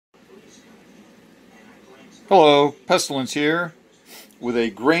Hello, Pestilence here with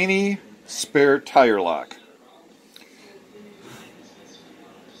a Graynie spare tire lock.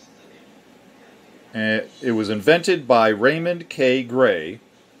 It was invented by Raymond K. Gray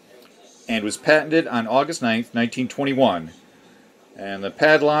and was patented on August 9th, 1921. And the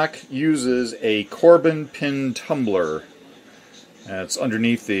padlock uses a Corbin pin tumbler. It's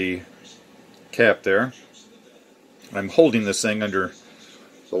underneath the cap there. I'm holding this thing under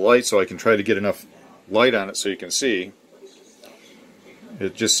the light so I can try to get enough light on it so you can see.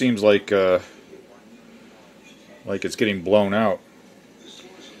 It just seems like it's getting blown out.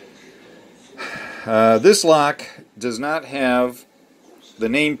 This lock does not have the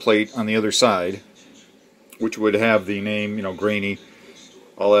nameplate on the other side, which would have the name, Graynie,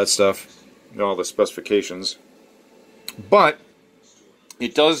 all that stuff, all the specifications. But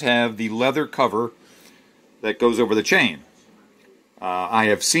it does have the leather cover that goes over the chain. I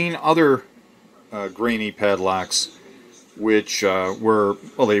have seen other Graynie padlocks which they were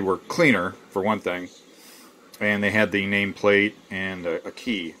cleaner, for one thing, and they had the nameplate and a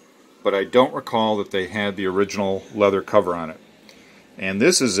key, but I don't recall that they had the original leather cover on it. And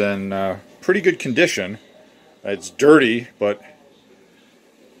this is in pretty good condition. It's dirty, but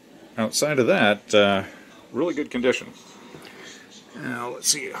outside of that, really good condition. Now let's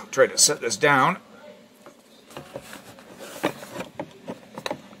see, I'll try to set this down.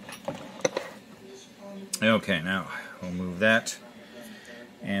 Okay, now we'll move that,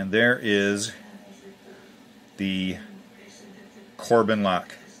 and there is the Corbin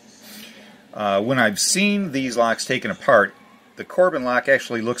lock. When I've seen these locks taken apart, the Corbin lock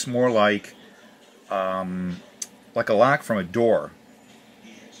actually looks more like a lock from a door.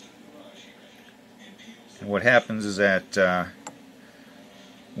 And what happens is that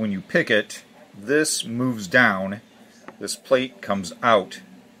when you pick it, this moves down, this plate comes out.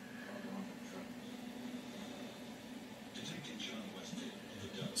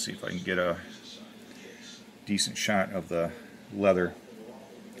 Let's see if I can get a decent shot of the leather.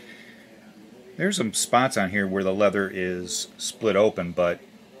 There's some spots on here where the leather is split open, but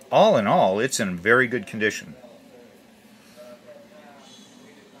all in all, it's in very good condition.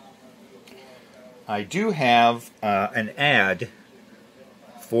 I do have an ad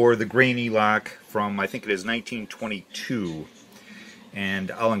for the Graynie lock from, I think it is 1922,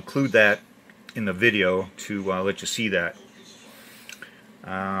 and I'll include that in the video to let you see that.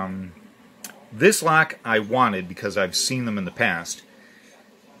 This lock I wanted because I've seen them in the past,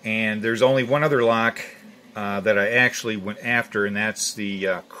 and there's only one other lock that I actually went after, and that's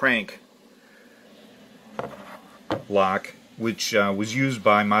the crank lock, which was used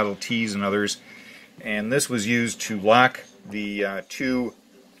by Model Ts and others, and this was used to lock the two,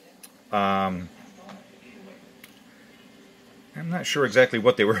 I'm not sure exactly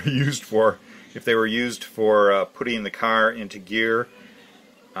what they were used for, if they were used for putting the car into gear,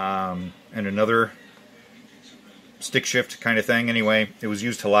 and another stick shift kind of thing. Anyway, it was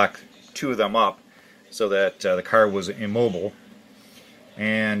used to lock two of them up so that the car was immobile.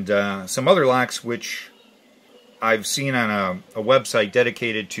 And some other locks which I've seen on a website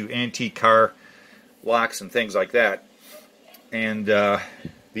dedicated to antique car locks and things like that. And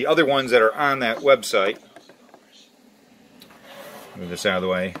the other ones that are on that website, move this out of the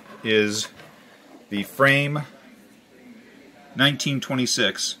way, is the frame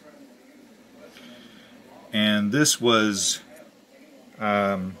 1926, and this was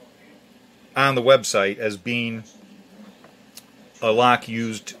on the website as being a lock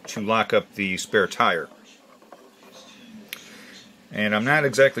used to lock up the spare tire. And I'm not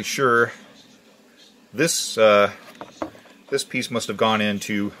exactly sure, this piece must have gone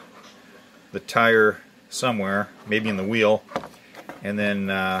into the tire somewhere, maybe in the wheel, and then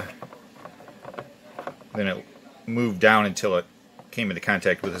it moved down until it came into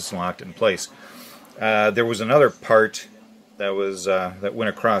contact with this and locked it in place. There was another part that was that went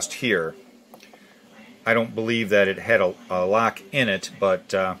across here. I don't believe that it had a lock in it,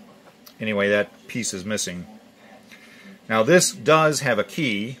 but anyway, that piece is missing. Now this does have a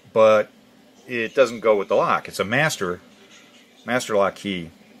key, but it doesn't go with the lock. It's a master lock key,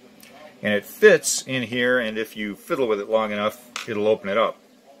 and it fits in here, and if you fiddle with it long enough, it'll open it up.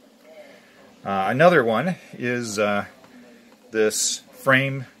 Another one is this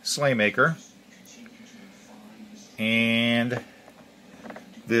frame Slaymaker and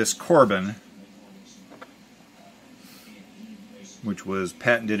this Corbin, which was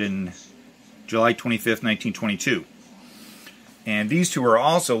patented in July 25th, 1922. And these two are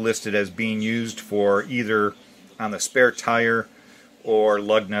also listed as being used for either on the spare tire or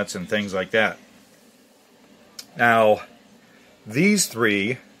lug nuts and things like that. Now, these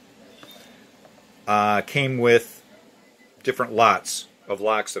three came with different lots of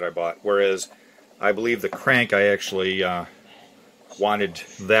locks that I bought, whereas I believe the crank I actually wanted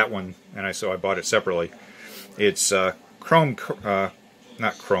that one, and so I bought it separately. It's chrome,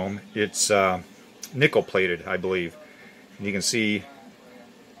 not chrome, it's nickel plated, I believe. And you can see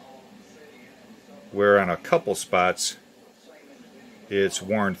where on a couple spots it's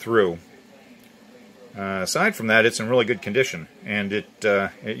worn through. Aside from that, it's in really good condition, and it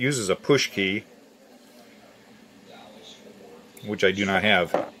uses a push key, which I do not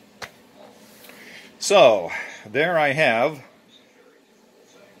have. So there I have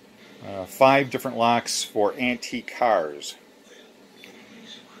 5 different locks for antique cars.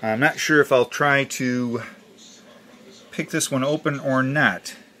 I'm not sure if I'll try to pick this one open or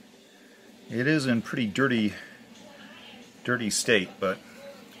not. It is in pretty dirty state, but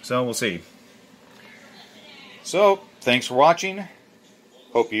so we'll see. So, thanks for watching.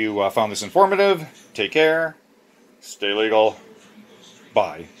 Hope you found this informative. Take care. Stay legal.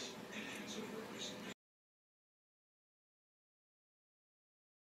 Bye.